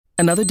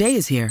Another day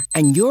is here,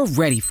 and you're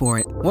ready for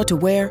it. What to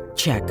wear?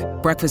 Check.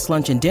 Breakfast,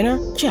 lunch, and dinner?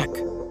 Check.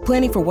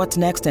 Planning for what's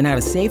next and how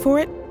to save for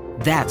it?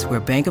 That's where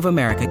Bank of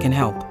America can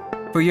help.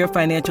 For your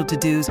financial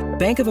to-dos,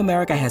 Bank of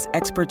America has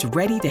experts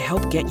ready to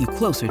help get you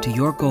closer to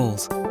your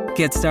goals.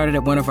 Get started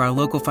at one of our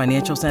local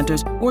financial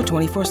centers or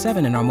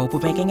 24/7 in our mobile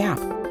banking app.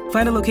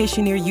 Find a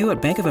location near you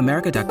at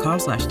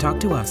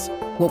bankofamerica.com/talktous.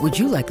 What would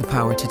you like the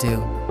power to do?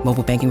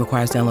 Mobile banking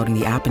requires downloading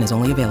the app and is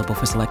only available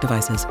for select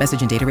devices.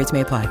 Message and data rates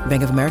may apply.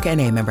 Bank of America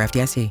N.A., member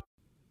FDIC.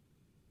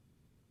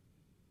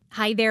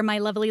 Hi there, my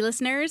lovely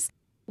listeners.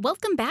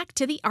 Welcome back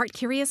to the Art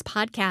Curious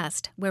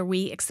podcast, where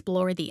we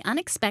explore the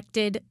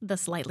unexpected, the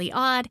slightly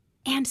odd,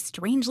 and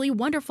strangely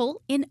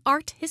wonderful in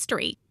art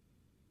history.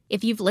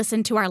 If you've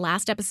listened to our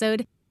last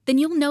episode, then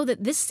you'll know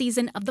that this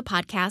season of the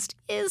podcast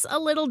is a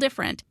little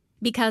different,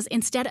 because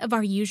instead of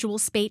our usual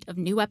spate of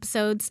new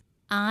episodes,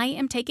 I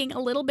am taking a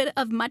little bit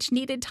of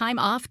much-needed time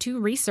off to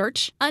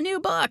research a new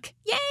book.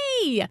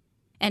 Yay!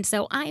 And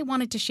so I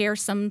wanted to share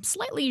some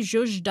slightly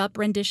zhuzhed-up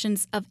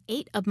renditions of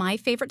 8 of my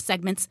favorite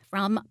segments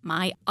from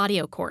my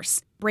audio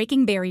course,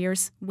 Breaking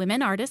Barriers,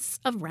 Women Artists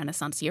of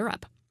Renaissance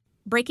Europe.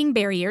 Breaking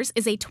Barriers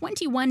is a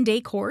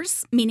 21-day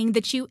course, meaning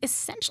that you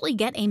essentially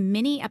get a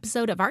mini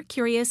episode of Art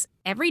Curious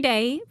every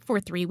day for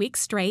 3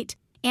 weeks straight,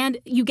 and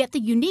you get the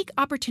unique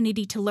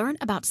opportunity to learn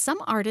about some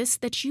artists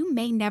that you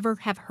may never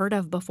have heard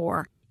of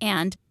before.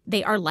 And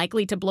they are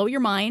likely to blow your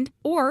mind,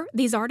 or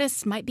these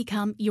artists might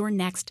become your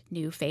next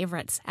new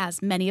favorites,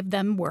 as many of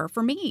them were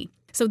for me.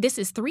 So this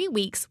is 3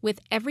 weeks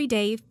with every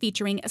day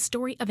featuring a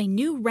story of a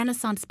new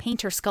Renaissance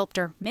painter,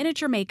 sculptor,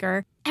 miniature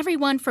maker,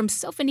 everyone from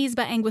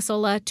Sofonisba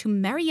Anguissola to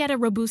Marietta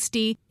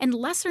Robusti, and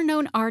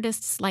lesser-known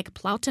artists like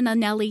Plautun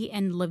Anelli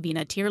and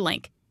Lavina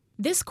Tierlink.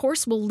 This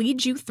course will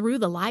lead you through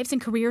the lives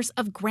and careers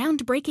of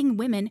groundbreaking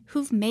women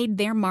who've made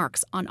their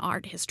marks on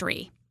art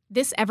history.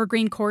 This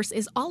evergreen course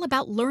is all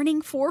about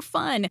learning for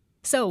fun.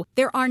 So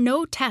there are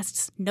no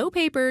tests, no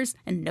papers,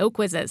 and no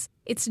quizzes.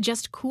 It's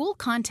just cool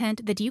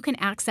content that you can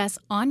access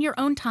on your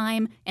own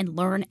time and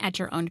learn at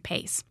your own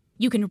pace.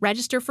 You can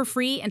register for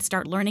free and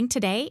start learning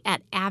today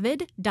at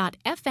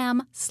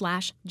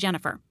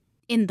avid.fm/Jennifer.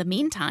 In the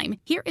meantime,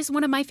 here is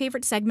one of my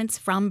favorite segments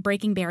from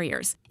Breaking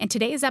Barriers. And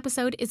today's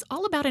episode is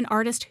all about an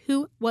artist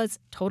who was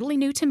totally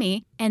new to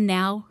me and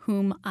now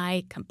whom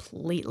I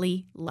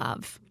completely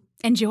love.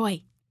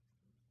 Enjoy.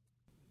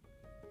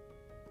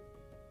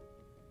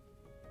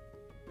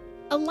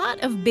 A lot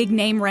of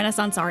big-name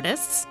Renaissance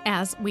artists,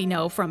 as we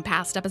know from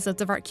past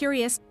episodes of Art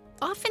Curious,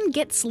 often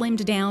get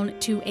slimmed down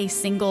to a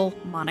single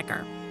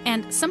moniker.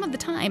 And some of the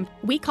time,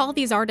 we call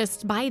these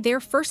artists by their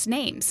first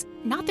names,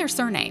 not their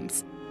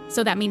surnames.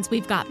 So that means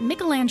we've got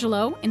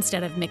Michelangelo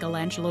instead of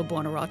Michelangelo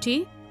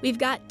Buonarroti. We've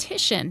got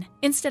Titian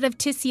instead of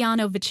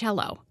Tiziano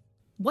Vicello.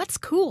 What's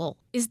cool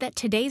is that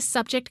today's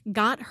subject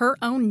got her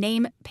own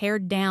name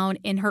pared down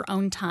in her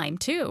own time,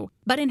 too.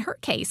 But in her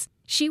case,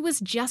 she was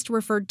just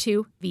referred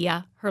to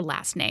via her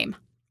last name.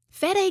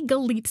 Fede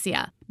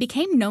Galizia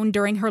became known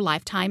during her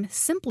lifetime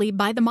simply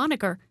by the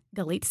moniker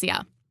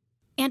Galizia.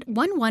 And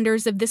one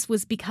wonders if this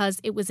was because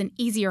it was an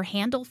easier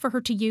handle for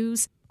her to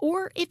use,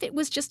 or if it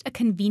was just a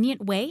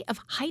convenient way of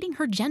hiding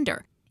her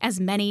gender, as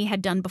many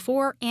had done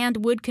before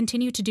and would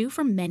continue to do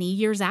for many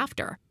years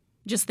after.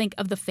 Just think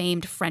of the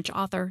famed French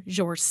author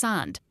George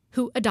Sand,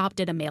 who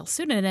adopted a male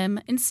pseudonym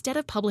instead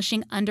of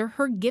publishing under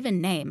her given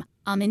name,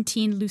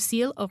 Amantine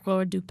Lucille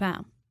Aurore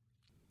Dupin.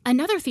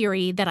 Another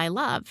theory that I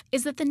love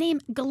is that the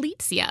name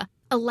Galizia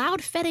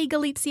allowed Fede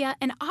Galizia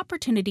an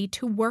opportunity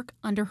to work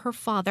under her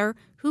father,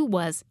 who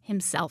was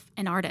himself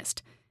an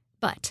artist.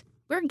 But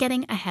we're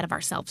getting ahead of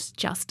ourselves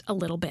just a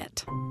little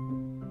bit.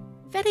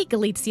 Fede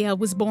Galizia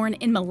was born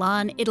in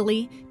Milan,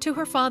 Italy, to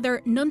her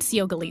father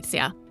Nunzio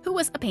Galizia, who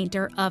was a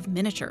painter of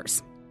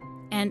miniatures.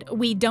 And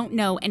we don't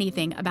know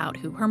anything about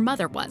who her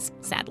mother was,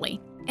 sadly.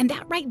 And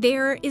that right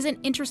there is an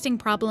interesting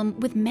problem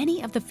with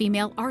many of the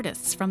female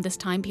artists from this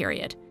time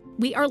period.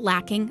 We are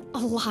lacking a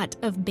lot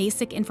of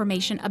basic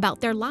information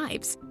about their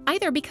lives,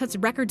 either because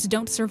records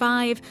don't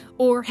survive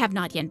or have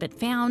not yet been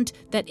found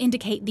that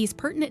indicate these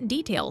pertinent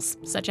details,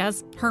 such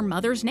as her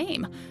mother's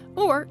name,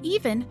 or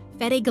even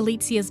Fede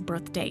Galizia's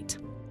birth date.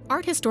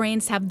 Art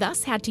historians have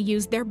thus had to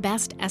use their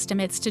best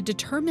estimates to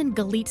determine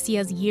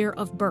Galizia's year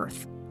of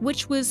birth,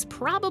 which was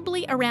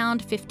probably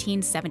around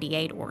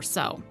 1578 or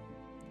so.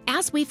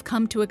 As we've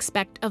come to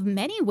expect of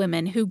many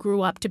women who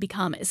grew up to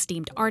become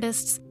esteemed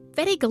artists,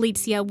 Fede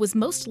Galizia was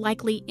most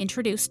likely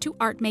introduced to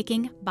art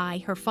making by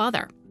her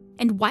father.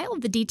 And while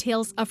the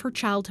details of her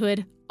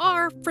childhood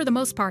are, for the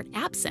most part,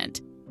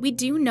 absent, we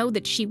do know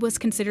that she was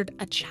considered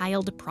a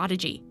child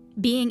prodigy,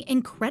 being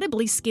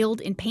incredibly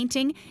skilled in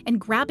painting and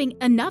grabbing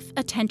enough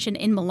attention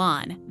in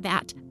Milan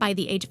that, by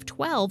the age of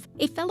 12,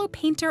 a fellow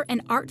painter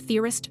and art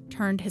theorist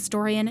turned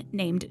historian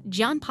named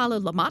Gianpaolo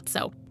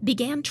Lamazzo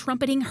began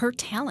trumpeting her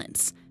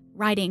talents,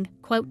 writing,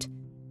 quote,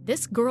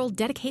 "This girl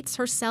dedicates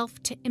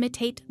herself to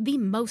imitate the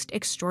most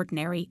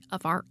extraordinary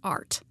of our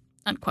art,"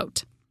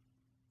 unquote.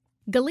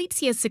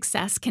 Galizia's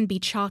success can be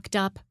chalked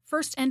up,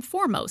 first and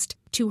foremost,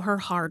 to her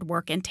hard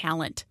work and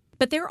talent.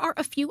 But there are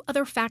a few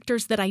other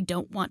factors that I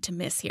don't want to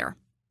miss here.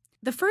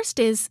 The first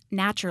is,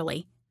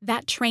 naturally,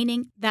 that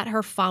training that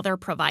her father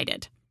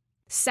provided.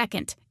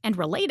 Second, and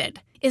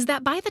related, is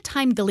that by the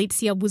time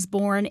Galizia was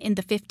born in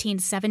the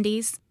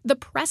 1570s, the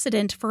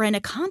precedent for an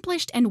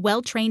accomplished and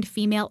well-trained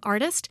female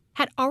artist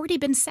had already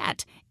been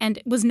set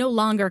and was no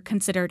longer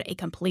considered a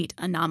complete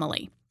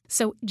anomaly.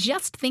 So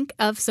just think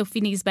of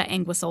Sofonisba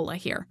Anguissola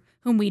here,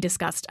 whom we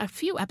discussed a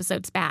few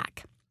episodes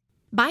back.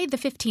 By the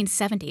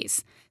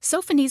 1570s,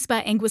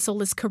 Sofonisba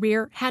Anguissola's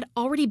career had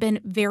already been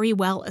very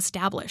well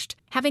established,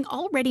 having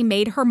already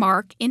made her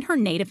mark in her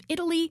native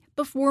Italy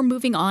before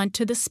moving on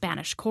to the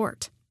Spanish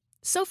court.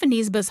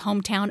 Sofonisba's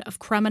hometown of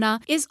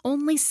Cremona is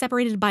only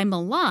separated by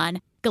Milan,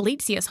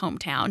 Galizia's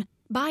hometown,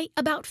 by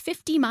about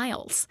 50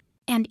 miles.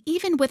 And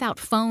even without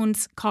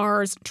phones,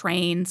 cars,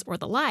 trains, or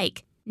the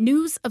like,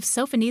 news of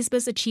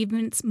Sofonisba's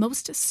achievements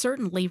most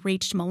certainly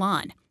reached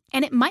Milan.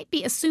 And it might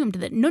be assumed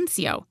that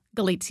Nunzio,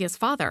 Galizia's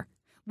father,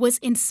 was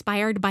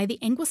inspired by the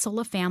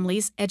Anguissola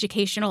family's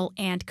educational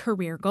and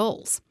career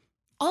goals.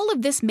 All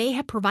of this may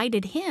have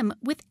provided him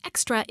with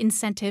extra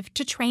incentive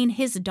to train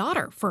his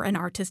daughter for an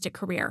artistic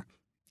career.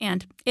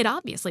 And it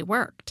obviously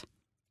worked.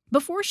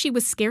 Before she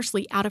was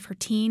scarcely out of her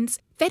teens,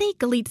 Fede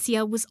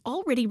Galizia was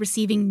already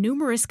receiving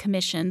numerous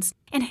commissions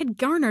and had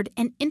garnered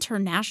an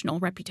international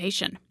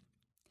reputation.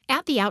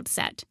 At the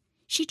outset,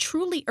 she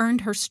truly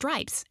earned her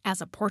stripes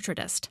as a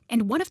portraitist,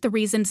 and one of the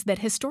reasons that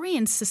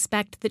historians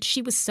suspect that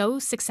she was so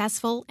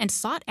successful and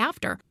sought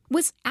after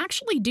was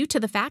actually due to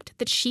the fact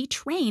that she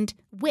trained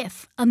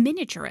with a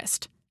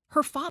miniaturist,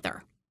 her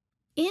father.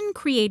 In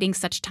creating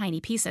such tiny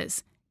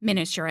pieces,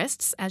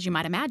 miniaturists, as you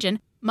might imagine,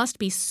 must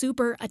be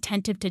super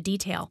attentive to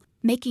detail,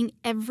 making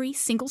every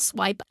single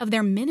swipe of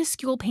their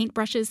minuscule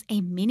paintbrushes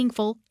a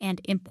meaningful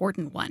and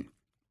important one.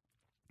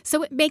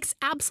 So it makes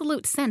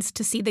absolute sense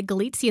to see that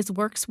Galizia's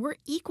works were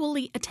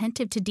equally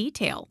attentive to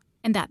detail,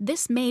 and that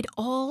this made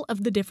all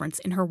of the difference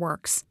in her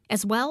works,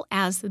 as well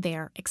as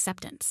their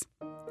acceptance.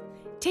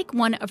 Take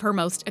one of her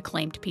most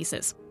acclaimed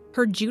pieces,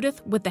 her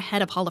Judith with the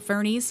Head of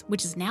Holofernes,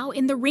 which is now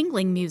in the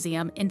Ringling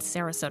Museum in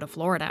Sarasota,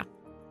 Florida.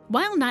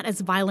 While not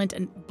as violent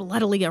and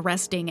bloodily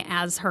arresting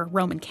as her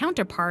Roman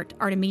counterpart,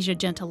 Artemisia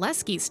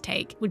Gentileschi's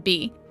take would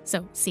be,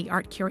 so see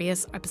Art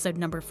Curious episode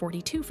number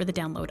 42 for the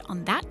download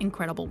on that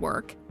incredible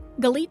work,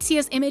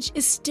 Galizia's image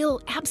is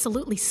still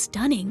absolutely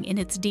stunning in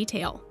its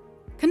detail.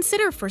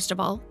 Consider, first of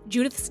all,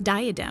 Judith's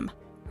diadem,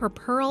 her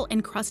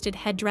pearl-encrusted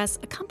headdress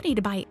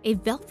accompanied by a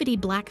velvety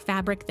black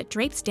fabric that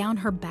drapes down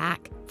her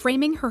back,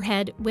 framing her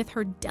head with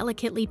her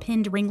delicately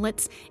pinned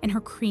ringlets and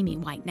her creamy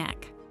white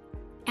neck.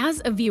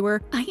 As a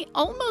viewer, I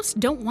almost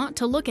don't want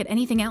to look at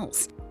anything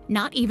else,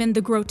 not even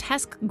the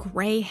grotesque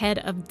gray head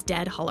of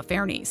dead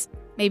Holofernes.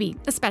 Maybe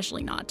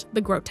especially not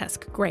the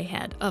grotesque gray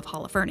head of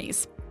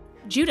Holofernes.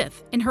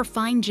 Judith, in her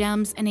fine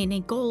gems and in a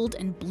gold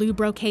and blue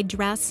brocade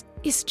dress,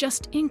 is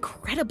just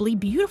incredibly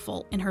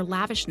beautiful in her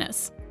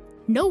lavishness.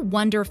 No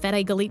wonder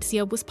Fede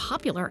Galizia was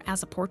popular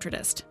as a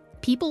portraitist.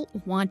 People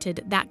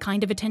wanted that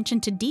kind of attention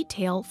to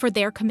detail for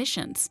their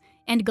commissions,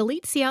 and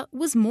Galizia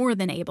was more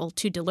than able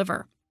to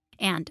deliver.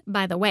 And,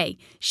 by the way,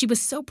 she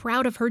was so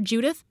proud of her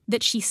Judith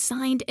that she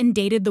signed and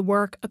dated the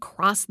work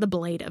across the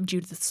blade of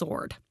Judith's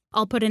sword.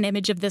 I'll put an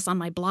image of this on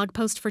my blog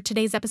post for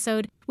today's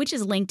episode, which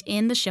is linked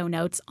in the show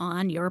notes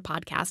on your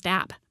podcast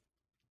app.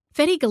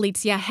 Fede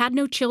Galizia had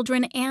no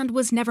children and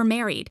was never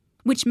married,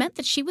 which meant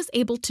that she was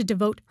able to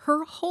devote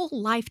her whole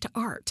life to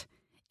art.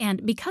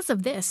 And because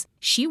of this,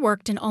 she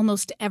worked in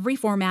almost every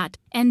format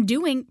and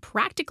doing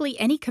practically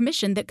any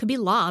commission that could be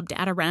lobbed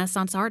at a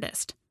Renaissance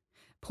artist.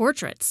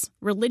 Portraits,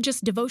 religious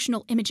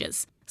devotional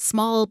images,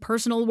 small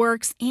personal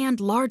works, and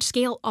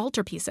large-scale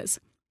altarpieces.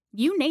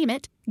 You name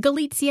it,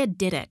 Galizia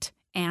did it.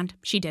 And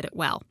she did it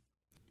well.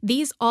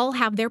 These all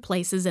have their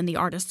places in the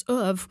artist's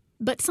oeuvre,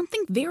 but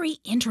something very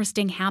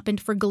interesting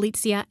happened for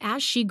Galizia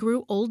as she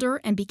grew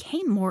older and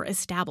became more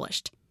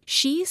established.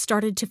 She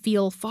started to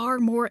feel far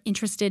more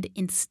interested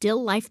in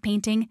still life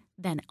painting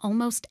than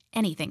almost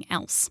anything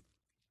else.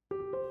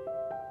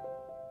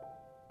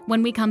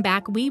 When we come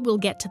back, we will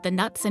get to the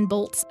nuts and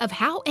bolts of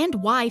how and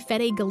why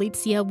Fede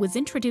Galizia was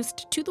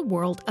introduced to the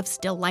world of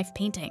still life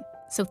painting.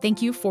 So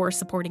thank you for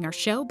supporting our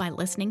show by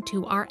listening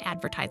to our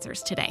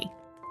advertisers today.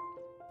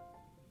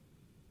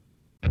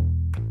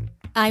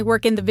 I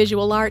work in the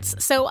visual arts,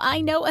 so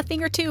I know a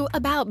thing or two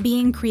about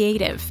being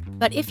creative.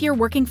 But if you're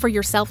working for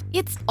yourself,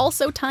 it's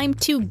also time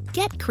to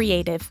get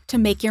creative to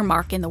make your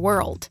mark in the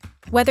world.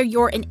 Whether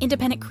you're an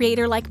independent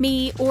creator like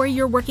me or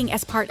you're working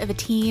as part of a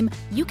team,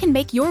 you can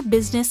make your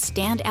business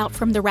stand out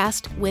from the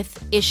rest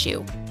with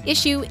Issue.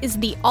 Issue is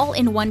the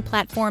all-in-one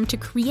platform to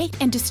create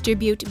and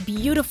distribute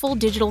beautiful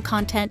digital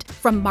content,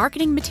 from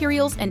marketing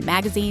materials and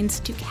magazines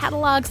to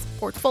catalogs,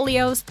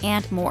 portfolios,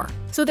 and more.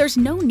 So there's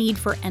no need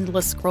for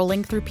endless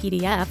scrolling through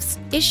PDFs.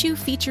 Issue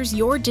features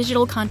your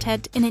digital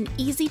content in an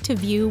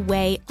easy-to-view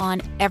way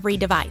on every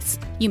device.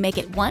 You make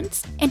it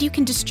once, and you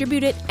can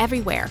distribute it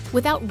everywhere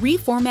without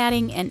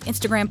reformatting an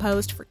Instagram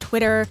post for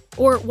Twitter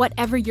or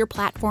whatever your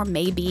platform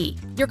may be.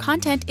 Your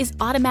content is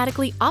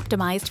automatically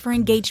optimized for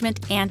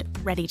engagement and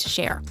ready to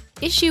share.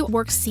 Issue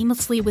works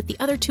seamlessly with the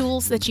other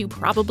tools that you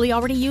probably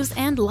already use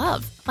and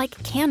love, like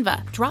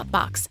Canva,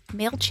 Dropbox,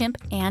 MailChimp,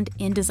 and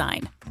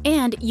InDesign.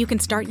 And you can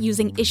start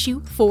using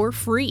Issue for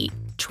free.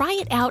 Try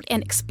it out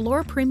and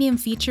explore premium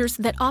features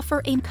that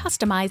offer a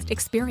customized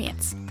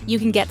experience. You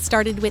can get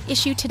started with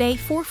Issue today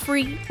for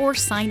free or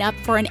sign up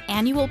for an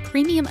annual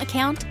premium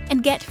account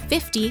and get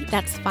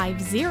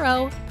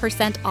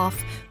 50%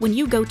 off when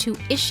you go to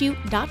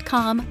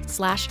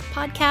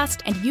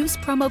issue.com/podcast and use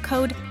promo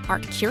code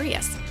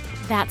ArtCurious.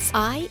 That's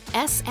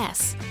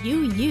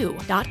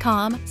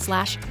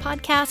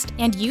ISSUU.com/podcast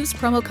and use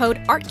promo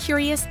code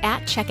ArtCurious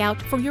at checkout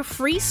for your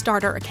free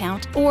starter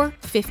account or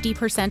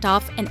 50%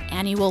 off an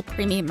annual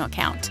premium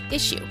account.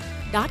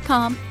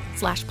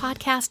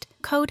 Issue.com/podcast,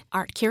 code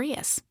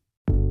ArtCurious.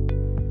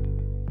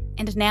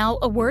 And now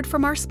a word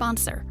from our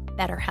sponsor,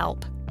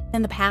 BetterHelp.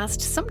 In the past,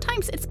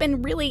 sometimes it's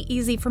been really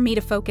easy for me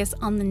to focus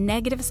on the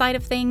negative side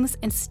of things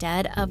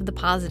instead of the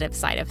positive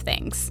side of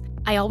things.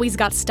 I always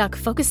got stuck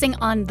focusing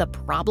on the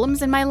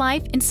problems in my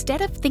life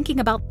instead of thinking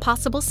about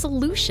possible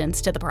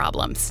solutions to the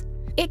problems.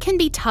 It can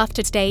be tough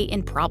to stay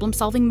in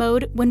problem-solving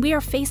mode when we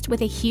are faced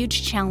with a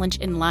huge challenge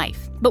in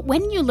life. But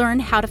when you learn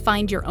how to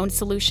find your own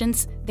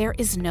solutions, there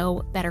is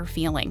no better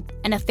feeling.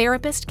 And a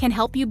therapist can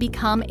help you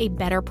become a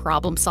better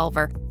problem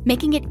solver,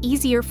 making it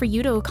easier for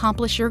you to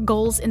accomplish your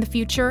goals in the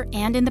future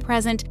and in the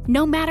present,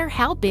 no matter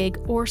how big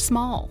or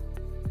small.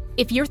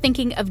 If you're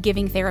thinking of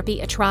giving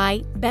therapy a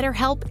try,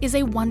 BetterHelp is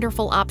a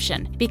wonderful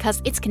option because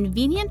it's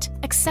convenient,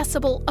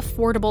 accessible,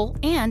 affordable,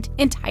 and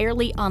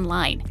entirely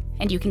online.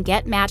 And you can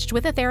get matched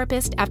with a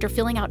therapist after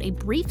filling out a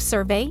brief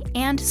survey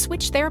and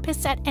switch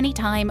therapists at any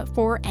time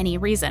for any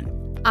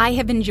reason. I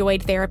have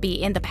enjoyed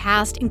therapy in the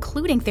past,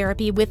 including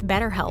therapy with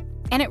BetterHelp.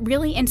 And it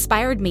really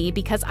inspired me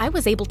because I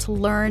was able to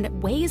learn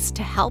ways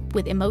to help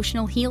with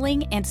emotional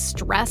healing and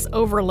stress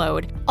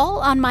overload, all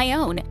on my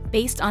own,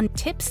 based on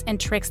tips and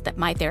tricks that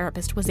my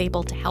therapist was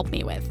able to help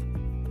me with.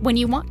 When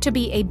you want to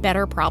be a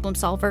better problem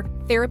solver,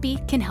 therapy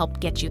can help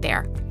get you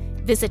there.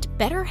 Visit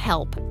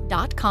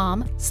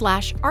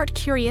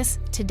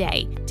betterhelp.com/artcurious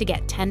today to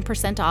get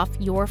 10% off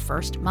your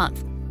first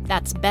month.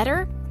 That's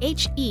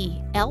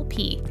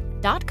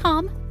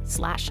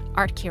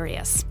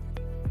betterhelp.com/artcurious.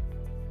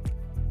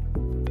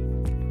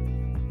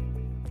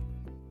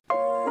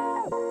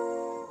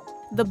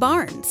 The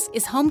Barnes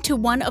is home to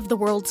one of the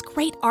world's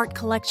great art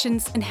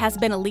collections and has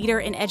been a leader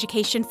in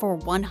education for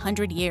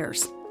 100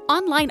 years.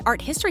 Online art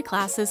history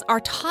classes are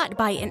taught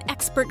by an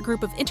expert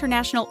group of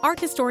international art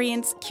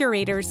historians,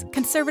 curators,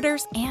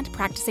 conservators, and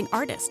practicing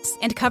artists,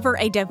 and cover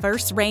a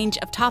diverse range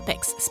of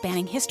topics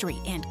spanning history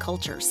and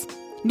cultures.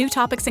 New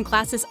topics and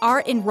classes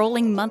are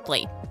enrolling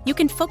monthly. You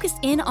can focus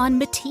in on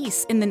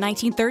Matisse in the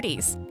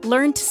 1930s,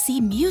 learn to see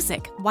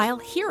music while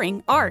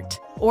hearing art,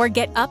 or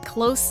get up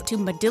close to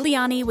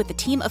Modigliani with a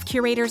team of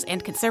curators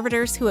and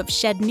conservators who have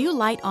shed new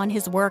light on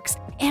his works,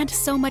 and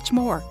so much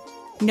more.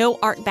 No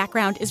art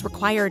background is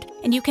required,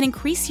 and you can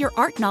increase your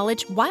art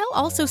knowledge while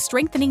also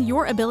strengthening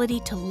your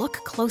ability to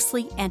look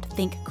closely and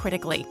think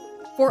critically.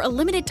 For a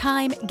limited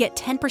time, get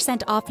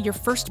 10% off your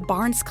first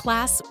Barnes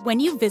class when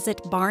you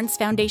visit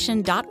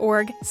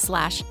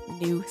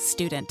barnesfoundation.org/new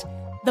student.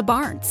 The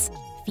Barnes,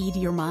 feed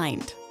your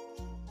mind.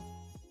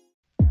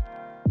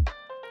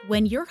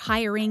 When you're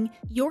hiring,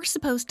 you're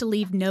supposed to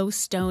leave no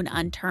stone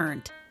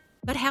unturned.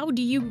 But how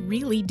do you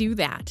really do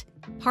that?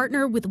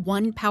 Partner with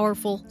one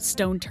powerful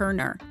stone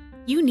turner.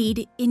 You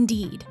need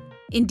Indeed.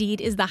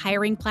 Indeed is the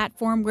hiring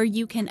platform where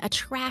you can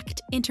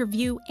attract,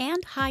 interview,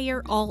 and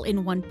hire all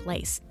in one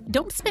place.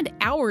 Don't spend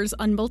hours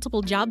on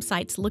multiple job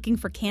sites looking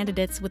for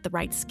candidates with the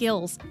right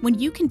skills when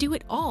you can do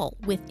it all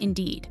with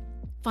Indeed.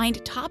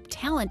 Find top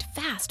talent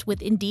fast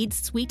with Indeed's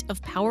suite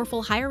of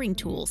powerful hiring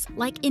tools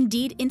like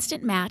Indeed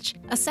Instant Match,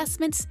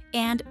 assessments,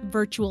 and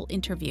virtual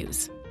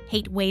interviews.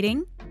 Hate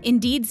waiting?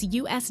 Indeed's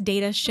U.S.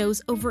 data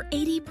shows over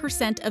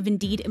 80% of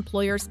Indeed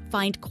employers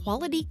find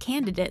quality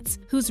candidates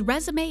whose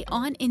resume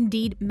on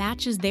Indeed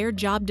matches their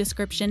job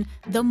description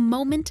the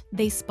moment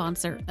they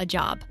sponsor a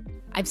job.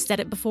 I've said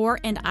it before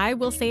and I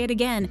will say it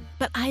again,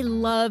 but I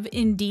love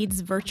Indeed's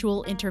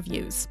virtual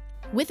interviews.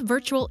 With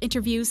virtual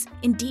interviews,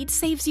 Indeed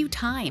saves you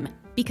time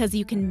because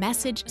you can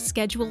message,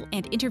 schedule,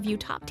 and interview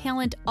top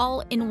talent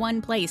all in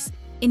one place.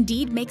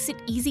 Indeed makes it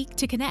easy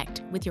to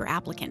connect with your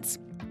applicants.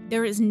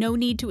 There is no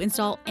need to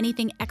install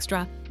anything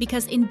extra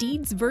because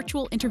Indeed's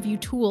virtual interview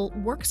tool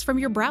works from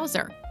your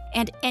browser.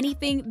 And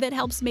anything that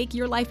helps make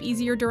your life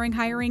easier during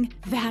hiring,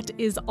 that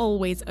is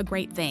always a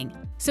great thing.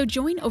 So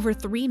join over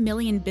 3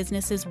 million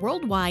businesses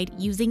worldwide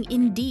using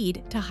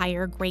Indeed to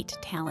hire great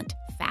talent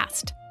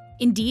fast.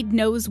 Indeed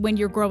knows when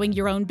you're growing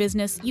your own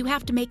business, you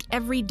have to make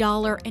every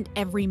dollar and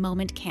every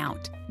moment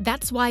count.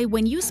 That's why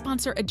when you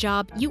sponsor a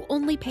job, you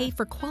only pay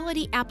for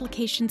quality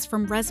applications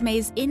from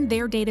resumes in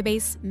their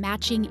database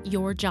matching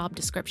your job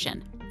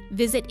description.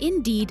 Visit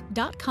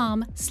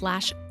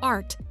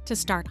Indeed.com/art to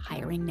start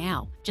hiring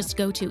now. Just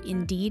go to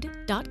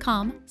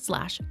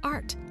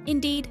Indeed.com/art.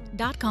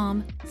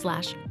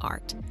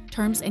 Indeed.com/art.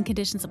 Terms and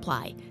conditions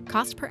apply.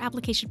 Cost per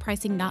application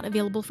pricing not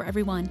available for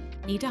everyone.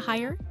 Need to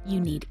hire? You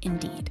need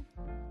Indeed.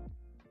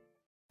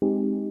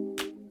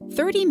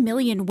 30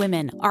 million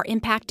women are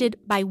impacted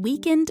by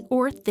weakened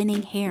or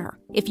thinning hair.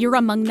 If you're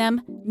among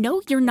them,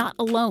 know you're not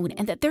alone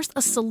and that there's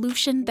a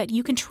solution that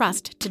you can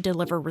trust to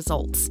deliver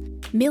results.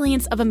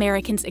 Millions of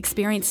Americans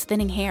experience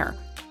thinning hair,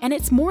 and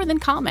it's more than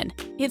common.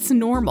 It's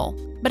normal,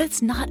 but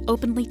it's not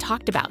openly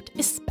talked about,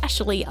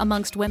 especially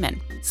amongst women.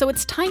 So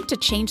it's time to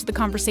change the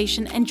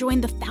conversation and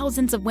join the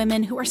thousands of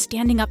women who are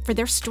standing up for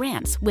their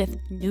strands with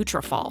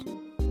Nutrafol.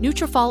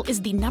 Nutrafol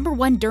is the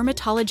 #1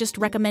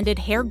 dermatologist-recommended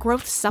hair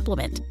growth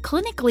supplement,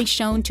 clinically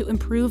shown to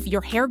improve your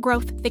hair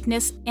growth,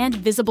 thickness, and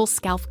visible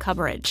scalp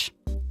coverage.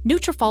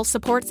 Nutrafol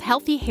supports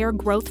healthy hair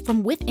growth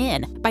from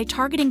within by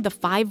targeting the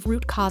 5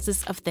 root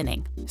causes of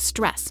thinning: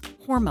 stress,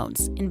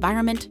 hormones,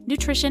 environment,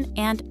 nutrition,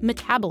 and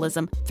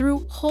metabolism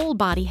through whole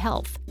body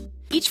health.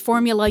 Each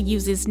formula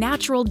uses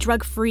natural,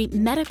 drug-free,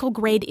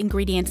 medical-grade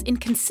ingredients in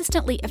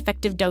consistently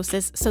effective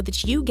doses so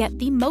that you get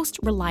the most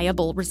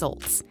reliable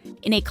results.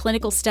 In a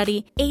clinical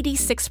study,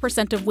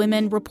 86% of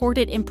women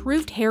reported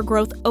improved hair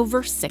growth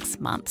over 6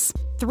 months.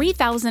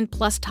 3,000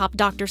 plus top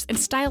doctors and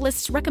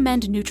stylists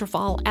recommend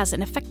Nutrafol as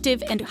an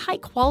effective and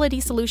high-quality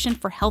solution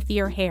for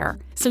healthier hair.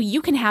 So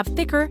you can have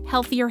thicker,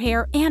 healthier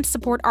hair and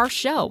support our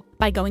show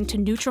by going to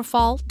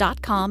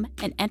Nutrafol.com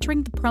and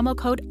entering the promo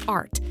code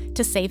ART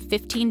to save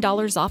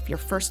 $15 off your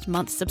first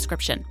month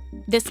subscription.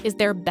 This is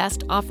their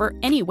best offer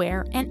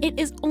anywhere, and it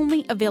is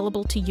only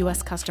available to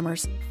U.S.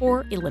 customers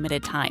for a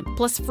limited time,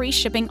 plus free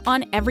shipping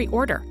on every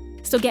order.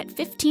 So get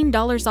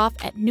 $15 off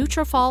at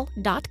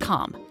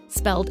Nutrafol.com,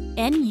 spelled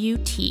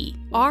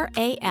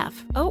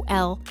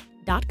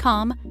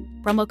Nutrafol.com,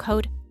 promo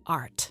code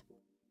ART.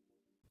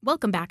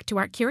 Welcome back to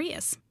Art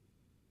Curious.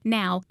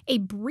 Now, a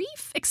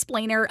brief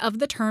explainer of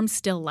the term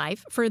still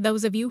life for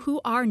those of you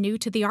who are new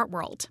to the art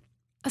world.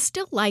 A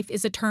still life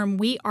is a term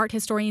we art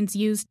historians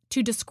use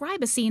to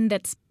describe a scene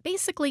that's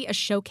basically a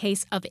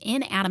showcase of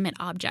inanimate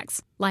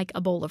objects, like a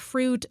bowl of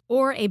fruit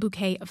or a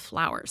bouquet of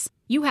flowers.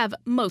 You have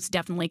most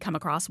definitely come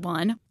across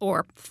one,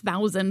 or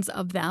thousands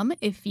of them,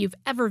 if you've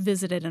ever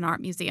visited an art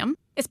museum,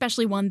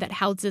 especially one that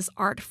houses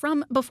art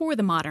from before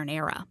the modern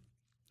era.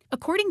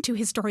 According to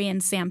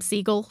historian Sam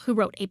Siegel, who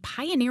wrote a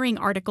pioneering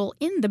article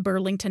in the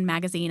Burlington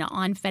magazine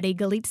on Fede,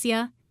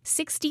 Galizia,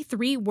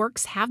 63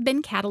 works have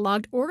been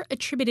cataloged or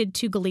attributed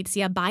to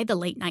Galizia by the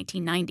late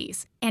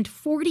 1990s, and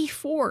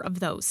 44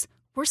 of those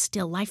were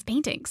still life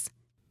paintings.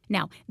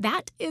 Now,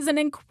 that is an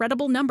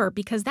incredible number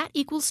because that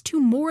equals to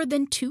more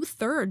than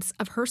 2/3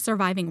 of her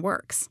surviving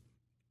works.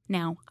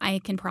 Now, I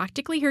can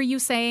practically hear you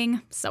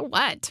saying, so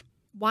what?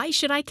 Why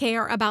should I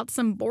care about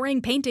some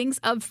boring paintings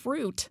of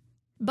fruit?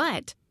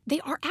 But they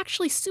are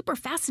actually super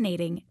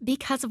fascinating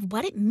because of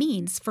what it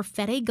means for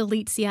Fede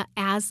Galizia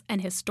as an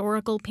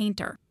historical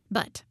painter.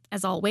 But,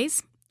 as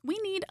always, we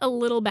need a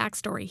little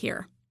backstory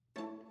here.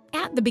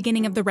 At the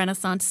beginning of the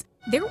Renaissance,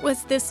 there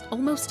was this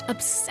almost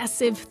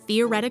obsessive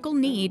theoretical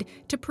need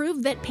to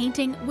prove that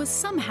painting was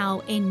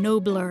somehow a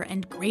nobler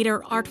and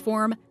greater art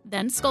form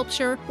than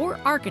sculpture or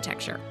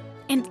architecture.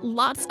 And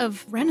lots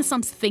of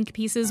Renaissance think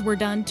pieces were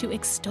done to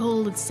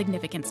extol the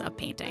significance of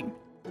painting.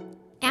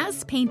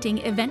 As painting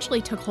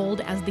eventually took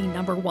hold as the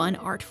 #1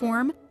 art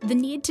form, the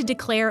need to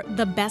declare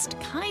the best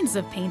kinds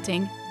of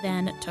painting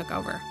then took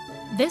over.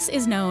 This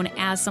is known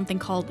as something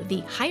called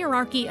the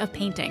hierarchy of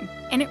painting,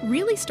 and it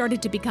really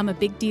started to become a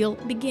big deal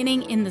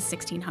beginning in the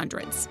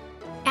 1600s.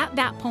 At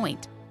that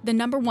point, the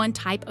 #1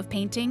 type of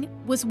painting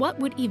was what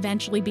would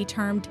eventually be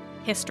termed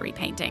history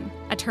painting,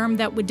 a term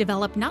that would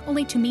develop not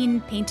only to mean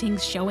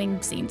paintings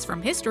showing scenes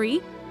from history,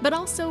 but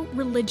also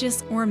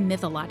religious or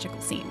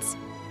mythological scenes.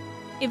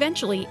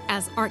 Eventually,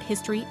 as art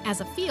history as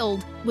a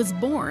field was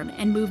born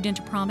and moved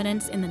into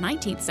prominence in the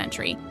 19th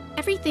century,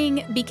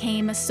 everything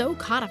became so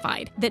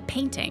codified that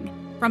painting,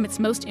 from its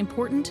most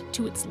important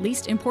to its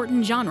least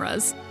important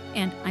genres,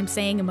 and I'm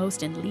saying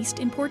most and least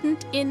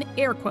important in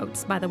air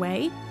quotes, by the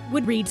way,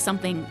 would read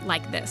something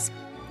like this.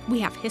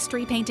 We have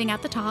history painting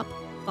at the top,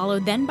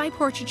 followed then by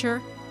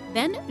portraiture,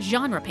 then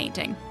genre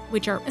painting,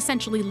 which are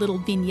essentially little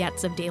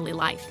vignettes of daily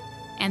life.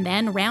 And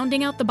then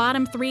rounding out the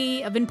bottom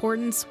 3 of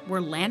importance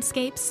were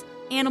landscapes,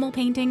 animal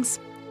paintings,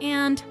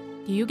 and,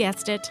 you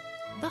guessed it,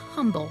 the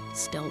humble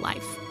still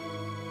life.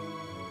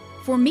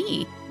 For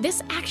me,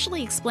 this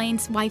actually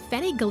explains why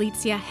Fede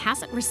Galizia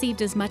hasn't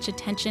received as much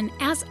attention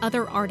as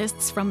other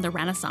artists from the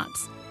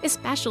Renaissance,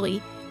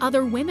 especially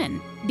other women,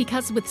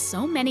 because with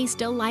so many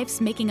still lifes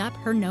making up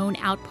her known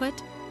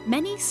output,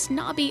 many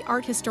snobby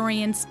art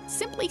historians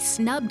simply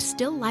snubbed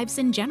still lifes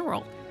in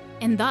general,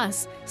 and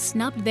thus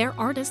snubbed their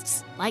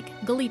artists like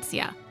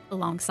Galizia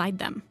alongside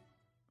them.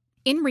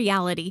 In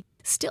reality,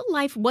 still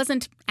life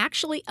wasn't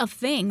actually a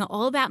thing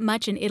all that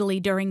much in Italy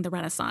during the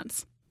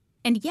Renaissance.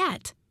 And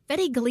yet,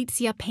 Fede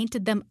Galizia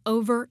painted them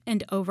over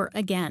and over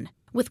again,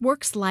 with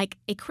works like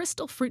a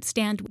crystal fruit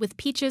stand with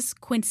peaches,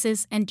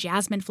 quinces, and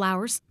jasmine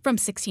flowers from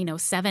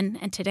 1607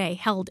 and today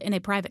held in a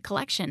private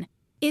collection,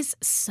 is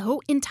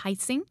so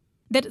enticing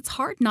that it's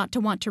hard not to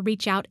want to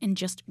reach out and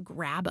just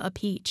grab a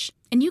peach.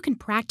 And you can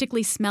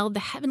practically smell the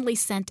heavenly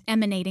scent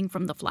emanating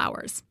from the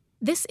flowers.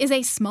 This is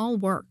a small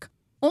work,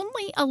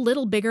 only a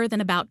little bigger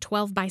than about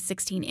 12 by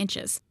 16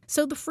 inches,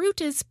 so the fruit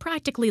is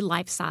practically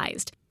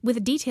life-sized,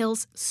 with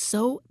details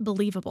so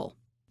believable.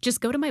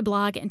 Just go to my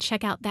blog and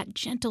check out that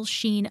gentle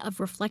sheen of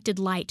reflected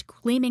light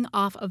gleaming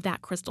off of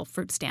that crystal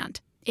fruit stand.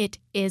 It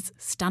is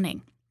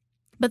stunning.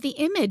 But the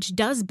image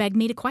does beg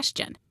me to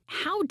question,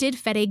 how did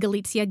Fede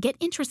Galizia get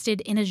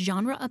interested in a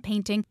genre of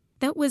painting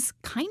that was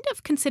kind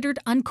of considered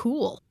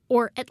uncool,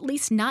 or at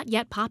least not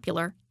yet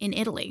popular, in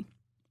Italy?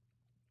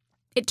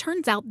 It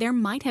turns out there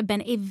might have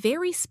been a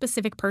very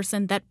specific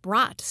person that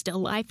brought still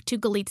life to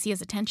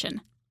Galizia's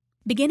attention.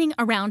 Beginning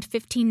around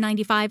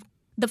 1595,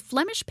 the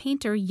Flemish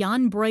painter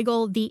Jan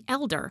Bruegel the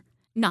Elder,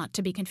 not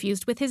to be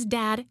confused with his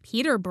dad,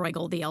 Peter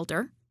Bruegel the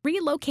Elder,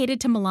 relocated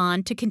to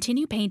Milan to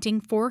continue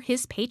painting for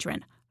his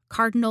patron,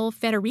 Cardinal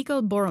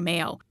Federico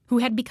Borromeo, who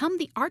had become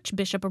the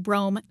Archbishop of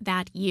Rome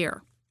that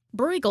year.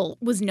 Bruegel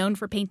was known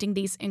for painting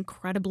these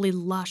incredibly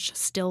lush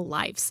still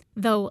lifes,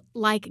 though,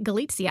 like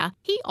Galizia,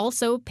 he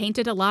also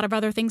painted a lot of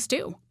other things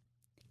too.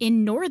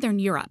 In Northern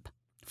Europe,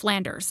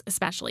 Flanders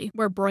especially,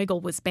 where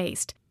Bruegel was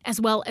based, as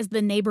well as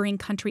the neighboring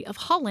country of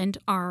Holland,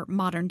 our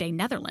modern-day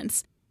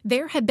Netherlands,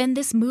 there had been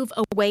this move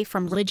away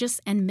from religious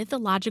and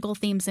mythological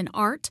themes in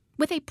art,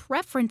 with a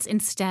preference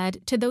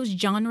instead to those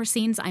genre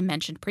scenes I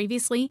mentioned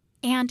previously,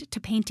 and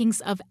to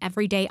paintings of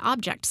everyday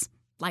objects,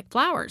 like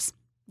flowers,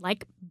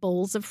 like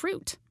bowls of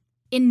fruit.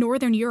 In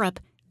Northern Europe,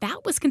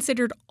 that was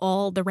considered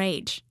all the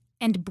rage,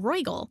 and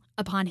Bruegel,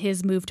 upon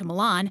his move to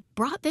Milan,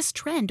 brought this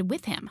trend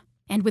with him.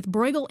 And with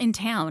Bruegel in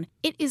town,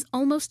 it is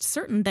almost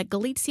certain that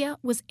Galizia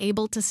was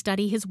able to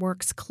study his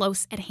works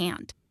close at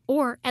hand,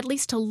 or at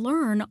least to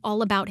learn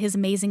all about his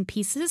amazing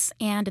pieces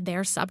and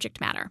their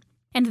subject matter.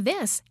 And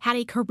this had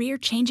a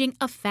career-changing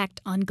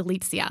effect on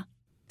Galizia.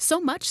 So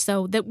much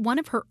so that one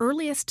of her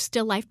earliest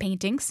still life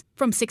paintings,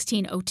 from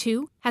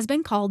 1602, has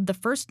been called the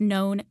first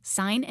known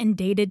sign and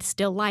dated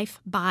still life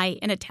by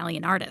an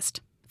Italian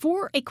artist.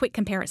 For a quick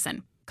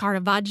comparison,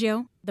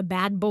 Caravaggio, the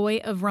bad boy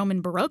of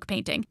Roman Baroque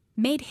painting,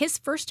 made his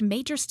first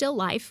major still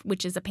life,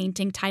 which is a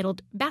painting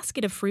titled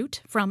Basket of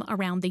Fruit from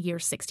around the year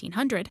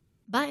 1600,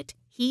 but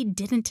he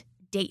didn't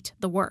date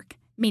the work,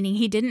 meaning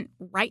he didn't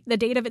write the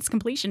date of its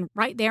completion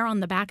right there on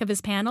the back of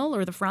his panel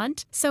or the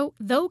front. So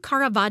though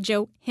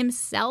Caravaggio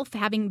himself,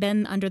 having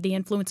been under the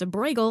influence of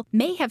Bruegel,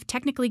 may have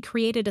technically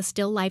created a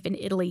still life in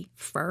Italy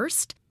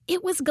first,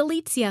 it was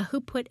Galizia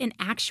who put an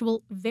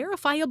actual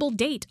verifiable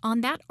date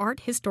on that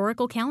art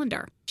historical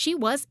calendar. She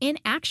was in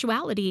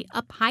actuality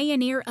a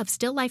pioneer of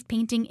still life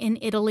painting in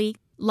Italy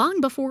long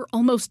before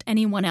almost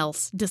anyone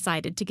else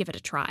decided to give it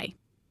a try.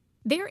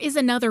 There is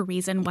another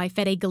reason why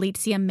Fede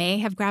Galizia may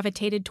have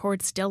gravitated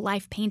towards still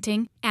life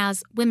painting,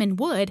 as women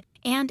would,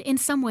 and in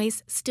some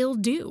ways still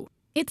do.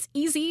 It's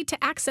easy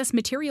to access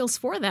materials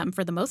for them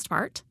for the most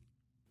part.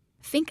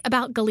 Think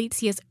about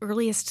Galizia's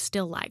earliest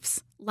still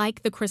lifes,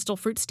 like the crystal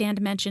fruit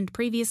stand mentioned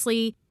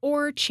previously,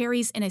 or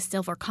Cherries in a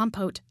Silver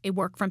Compote, a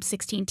work from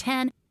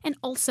 1610 and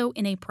also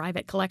in a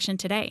private collection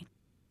today.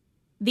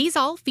 These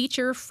all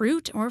feature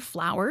fruit or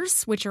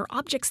flowers, which are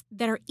objects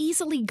that are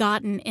easily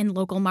gotten in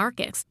local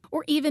markets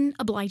or even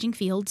obliging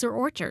fields or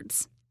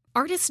orchards.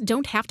 Artists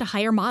don't have to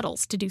hire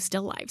models to do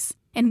still lifes,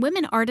 and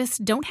women artists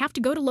don't have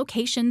to go to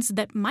locations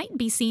that might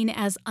be seen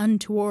as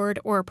untoward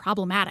or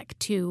problematic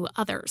to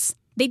others.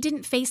 They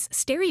didn't face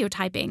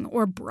stereotyping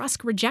or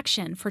brusque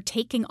rejection for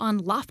taking on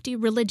lofty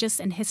religious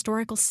and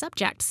historical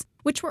subjects,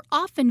 which were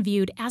often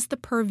viewed as the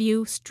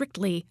purview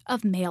strictly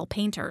of male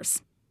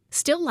painters.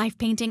 Still life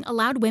painting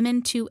allowed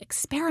women to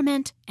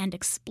experiment and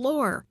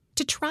explore,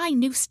 to try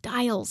new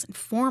styles and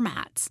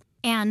formats,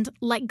 and,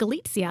 like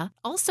Galizia,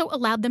 also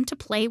allowed them to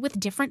play with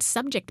different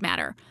subject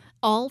matter,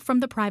 all from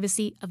the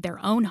privacy of their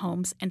own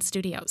homes and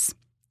studios.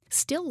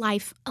 Still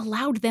life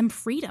allowed them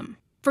freedom.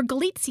 For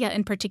Galizia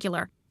in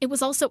particular, it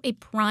was also a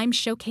prime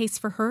showcase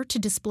for her to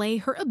display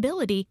her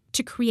ability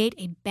to create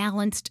a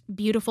balanced,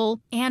 beautiful,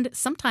 and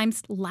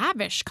sometimes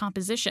lavish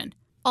composition,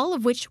 all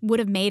of which would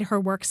have made her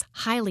works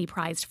highly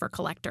prized for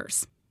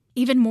collectors.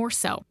 Even more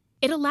so,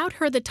 it allowed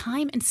her the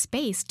time and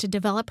space to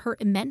develop her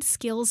immense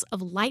skills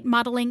of light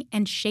modeling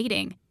and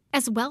shading,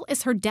 as well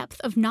as her depth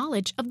of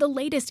knowledge of the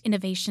latest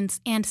innovations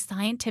and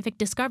scientific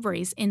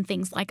discoveries in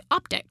things like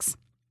optics.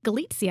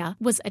 Galizia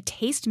was a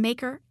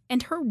tastemaker,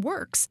 and her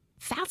works,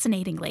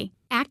 fascinatingly,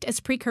 act as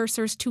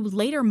precursors to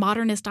later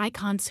modernist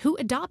icons who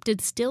adopted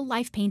still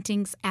life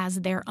paintings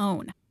as their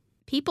own.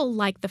 People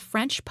like the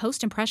French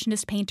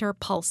post-impressionist painter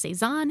Paul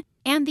Cézanne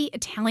and the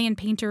Italian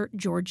painter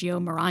Giorgio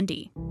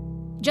Morandi.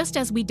 Just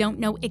as we don't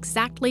know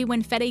exactly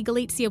when Fede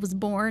Galizia was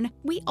born,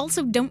 we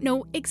also don't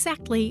know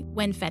exactly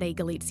when Fede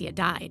Galizia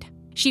died.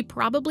 She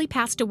probably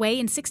passed away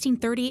in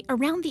 1630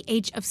 around the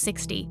age of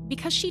 60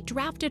 because she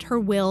drafted her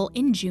will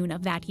in June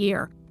of that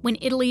year, when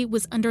Italy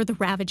was under the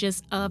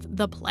ravages of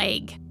the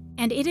plague.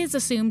 And it is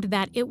assumed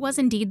that it was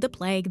indeed the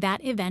plague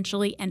that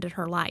eventually ended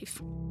her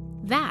life.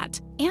 That,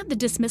 and the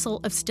dismissal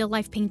of still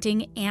life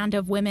painting and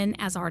of women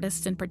as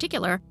artists in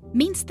particular,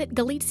 means that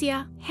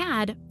Galizia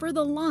had, for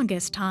the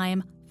longest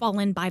time,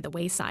 fallen by the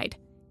wayside,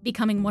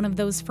 becoming one of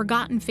those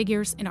forgotten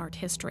figures in art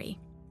history.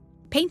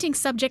 Painting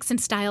subjects and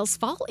styles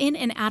fall in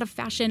and out of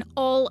fashion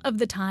all of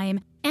the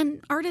time,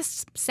 and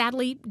artists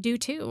sadly do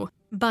too.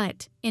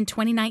 But in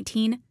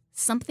 2019,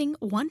 something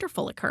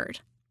wonderful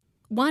occurred.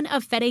 One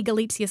of Fede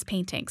Galizia's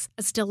paintings,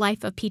 a still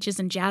life of peaches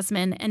and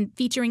jasmine and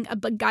featuring a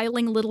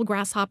beguiling little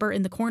grasshopper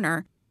in the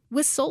corner,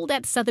 was sold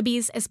at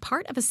Sotheby's as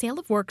part of a sale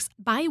of works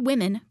by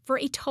women for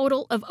a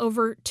total of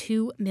over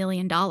 $2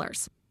 million.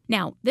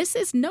 Now, this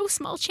is no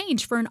small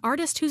change for an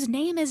artist whose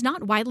name is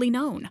not widely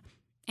known.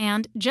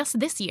 And just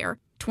this year,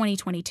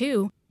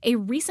 2022, a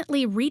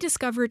recently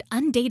rediscovered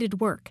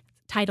undated work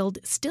titled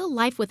Still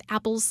Life with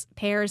Apples,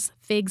 Pears,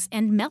 Figs,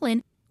 and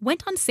Melon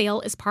went on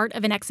sale as part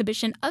of an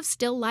exhibition of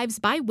still lives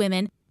by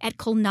women at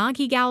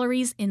Colnaghi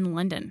Galleries in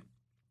London.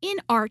 In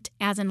art,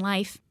 as in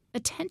life,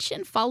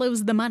 attention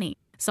follows the money,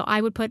 so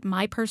I would put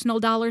my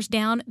personal dollars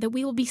down that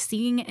we will be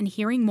seeing and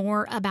hearing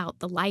more about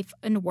the life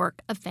and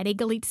work of Fede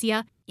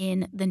Galizia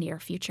in the near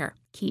future.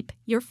 Keep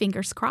your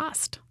fingers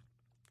crossed.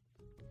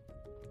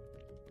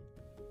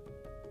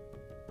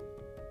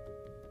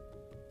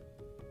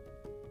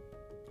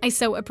 I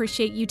so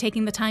appreciate you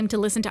taking the time to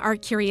listen to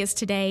Art Curious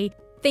today.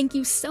 Thank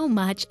you so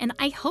much, and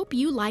I hope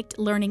you liked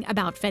learning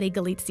about Fede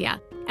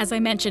Galizia. As I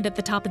mentioned at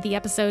the top of the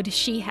episode,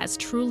 she has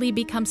truly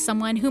become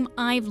someone whom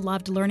I've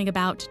loved learning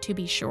about, to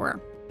be sure.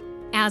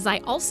 As I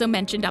also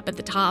mentioned up at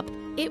the top,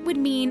 it would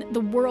mean the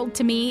world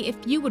to me if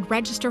you would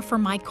register for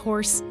my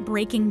course,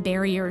 Breaking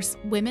Barriers,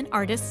 Women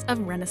Artists of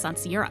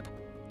Renaissance Europe.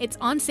 It's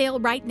on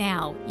sale right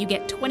now. You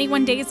get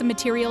 21 days of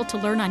material to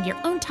learn on your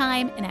own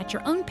time and at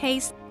your own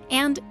pace,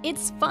 and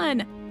it's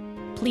fun.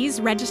 Please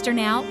register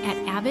now at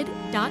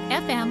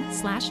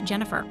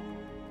avid.fm/Jennifer.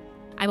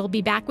 I will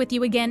be back with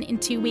you again in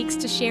 2 weeks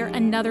to share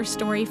another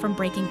story from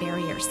Breaking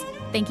Barriers.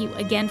 Thank you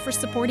again for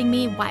supporting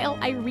me while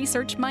I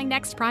research my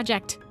next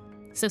project.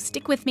 So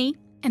stick with me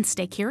and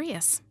stay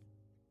curious.